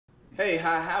Hey,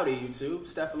 hi, howdy,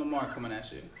 YouTube. Stephon LaMar coming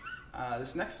at you.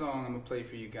 This next song I'm going to play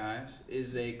for you guys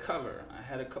is a cover. I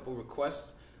had a couple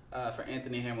requests for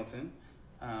Anthony Hamilton.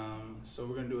 So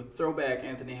we're going to do a throwback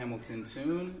Anthony Hamilton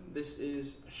tune. This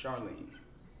is Charlene.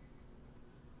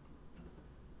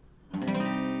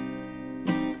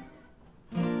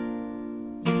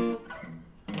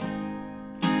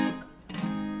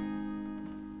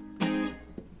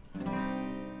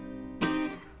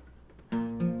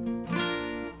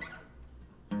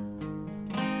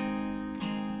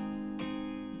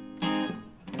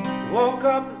 Woke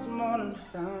up this morning,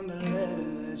 found a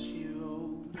letter that she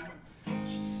wrote.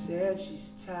 She said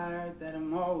she's tired, that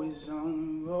I'm always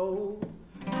on the road.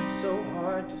 So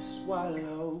hard to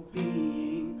swallow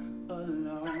being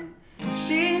alone.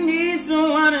 She needs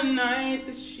someone tonight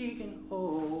that she can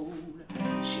hold.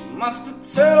 She must have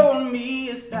told me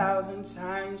 1,000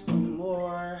 times or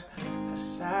more. Her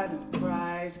silent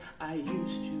cries I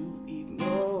used to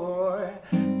ignore.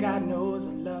 God knows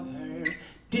I love her,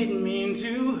 didn't mean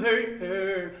to hurt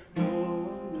her, no,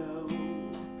 no.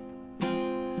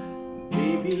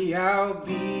 Baby, I'll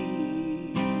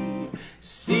be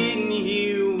sitting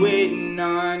here waiting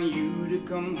on you to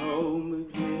come home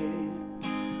again.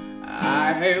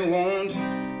 I won't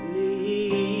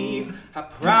leave, I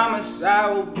promise I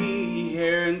will be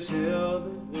here until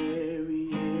the very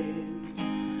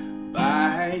end.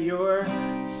 By your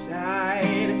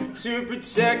side, to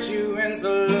protect you and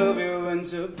to love you and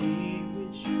to be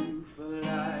you for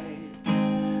life.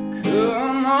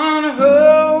 Come on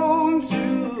home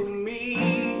to me,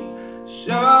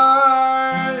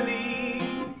 Charlene.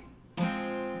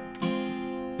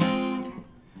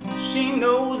 She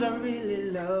knows I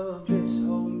really love this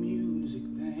whole music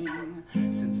thing.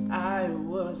 Since I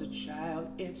was a child,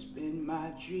 it's been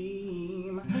my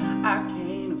dream. I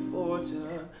can't afford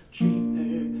to treat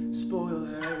her, spoil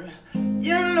her.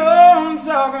 You know I'm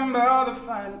talking about the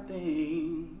finer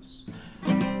things.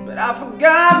 But I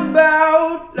forgot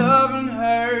about loving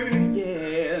her,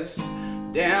 yes.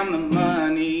 Damn the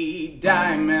money,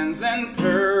 diamonds and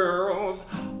pearls.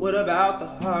 What about the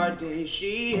hard days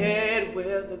she had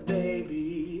with a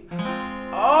baby?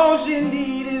 All she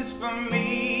needs is for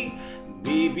me.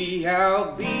 Baby,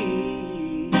 I'll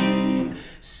be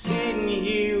sitting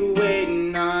here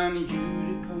waiting on you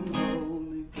to come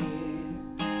home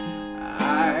again.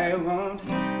 I won't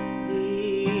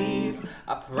leave,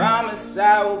 I promise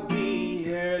I will be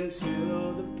here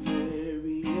until the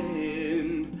very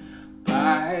end.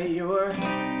 By your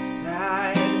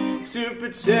side, to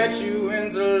protect you and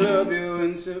to love you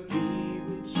and to be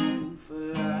with you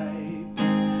for life.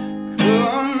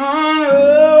 Come on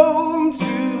home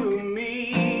to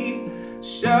me,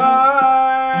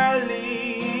 Charlene.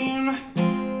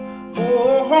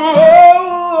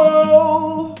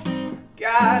 Oh,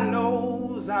 God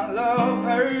knows I love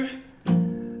her,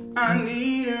 I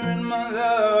need her in my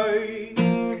life.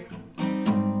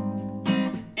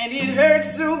 And it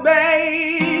hurts so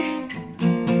bad,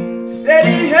 said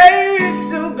it hurts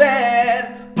so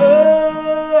bad.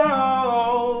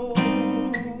 Oh,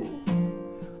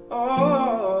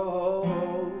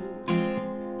 oh,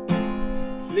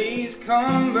 please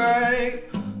come back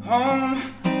home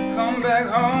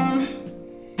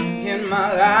in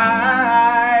my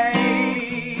life.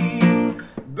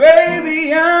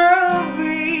 Baby, I'll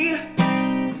be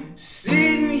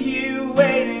sitting here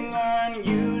waiting on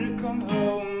you to come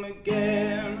home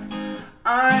again.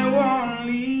 I won't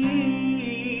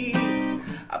leave,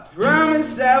 I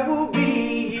promise I will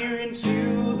be here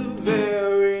until the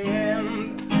very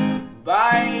end.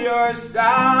 By your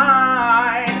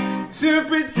side, to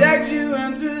protect you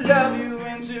and to love you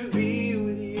and to be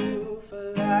with you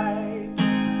for life.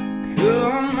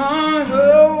 Come on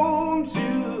home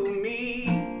to me,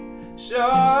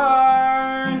 Charlene.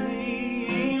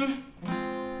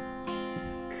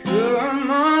 Come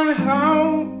on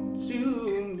home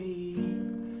to me,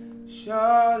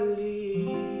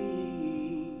 Charlene.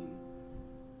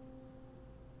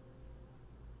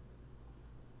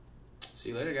 See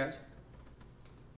you later, guys.